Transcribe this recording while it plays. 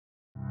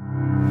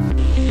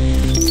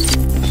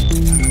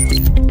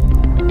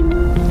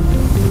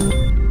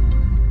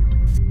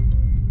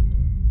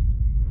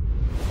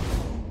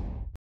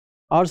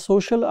Our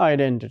social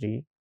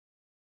identity,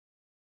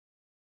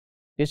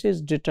 this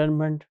is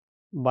determined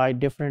by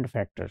different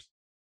factors.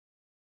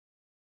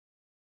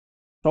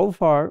 So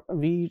far,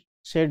 we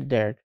said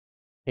that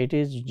it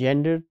is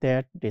gender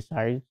that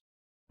decides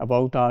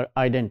about our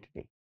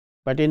identity.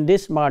 But in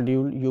this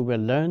module, you will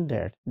learn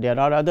that there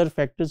are other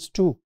factors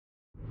too.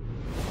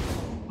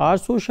 Our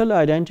social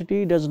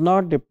identity does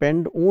not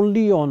depend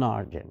only on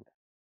our gender.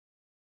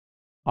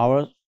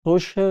 Our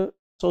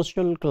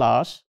social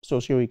class,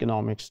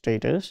 socioeconomic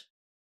status,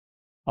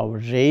 our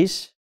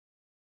race,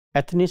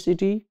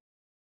 ethnicity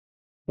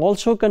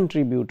also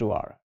contribute to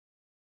our.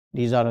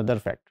 These are other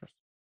factors.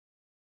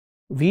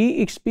 We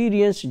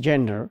experience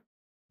gender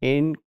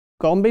in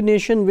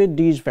combination with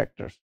these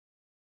factors.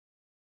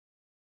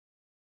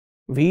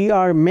 We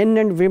are men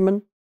and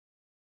women.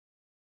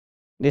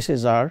 This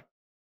is our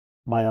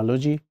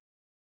biology.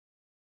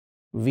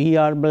 We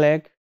are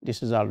black.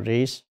 This is our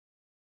race.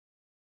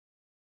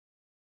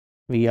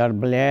 We are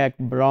black,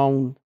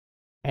 brown,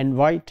 and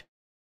white,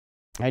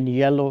 and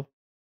yellow,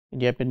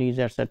 Japanese,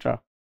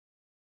 etc.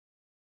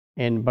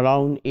 And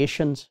brown,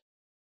 Asians,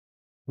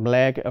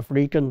 black,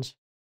 Africans,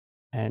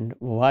 and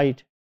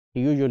white,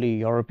 usually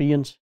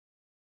Europeans.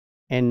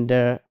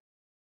 And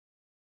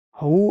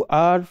who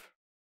are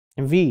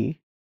we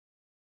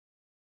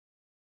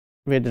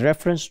with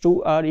reference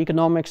to our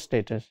economic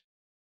status?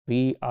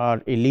 We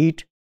are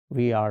elite,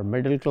 we are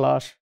middle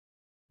class,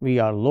 we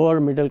are lower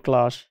middle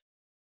class.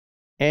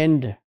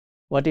 And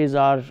what is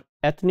our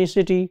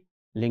ethnicity,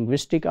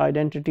 linguistic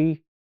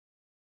identity?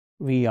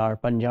 We are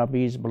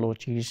Punjabis,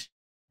 Balochis,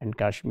 and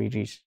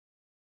Kashmiris.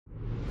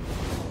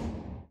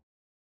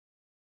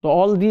 So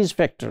all these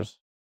factors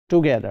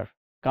together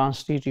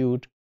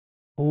constitute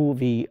who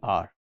we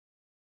are.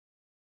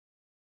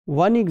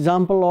 One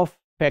example of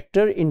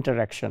factor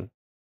interaction,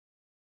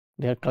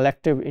 their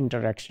collective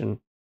interaction,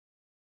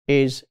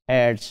 is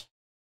ads,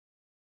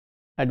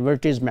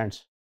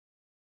 advertisements,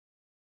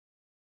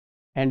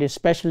 and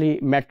especially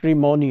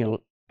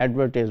matrimonial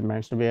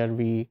advertisements, where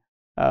we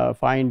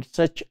find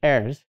such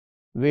ads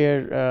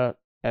where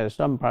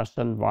some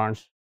person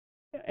wants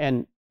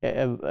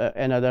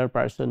another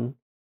person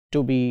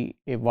to be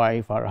a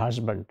wife or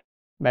husband,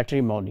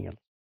 matrimonial.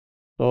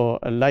 So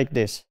like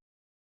this,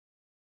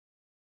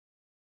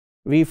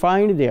 we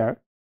find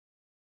there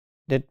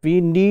that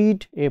we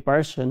need a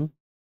person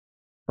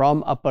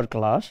from upper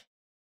class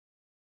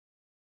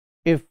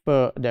if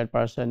that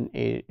person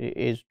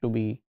is to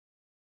be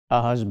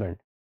a husband.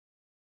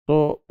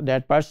 So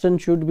that person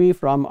should be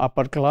from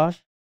upper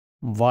class,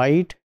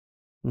 white,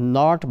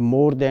 not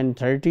more than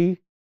 30,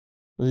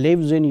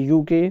 lives in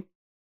UK,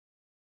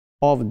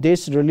 of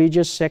this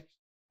religious sect,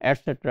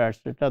 etc.,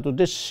 etc. So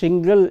this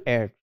single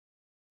ad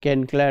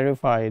can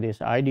clarify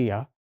this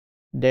idea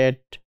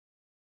that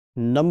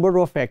number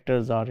of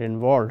factors are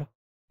involved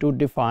to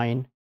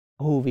define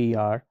who we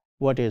are,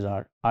 what is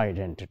our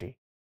identity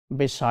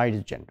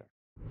besides gender.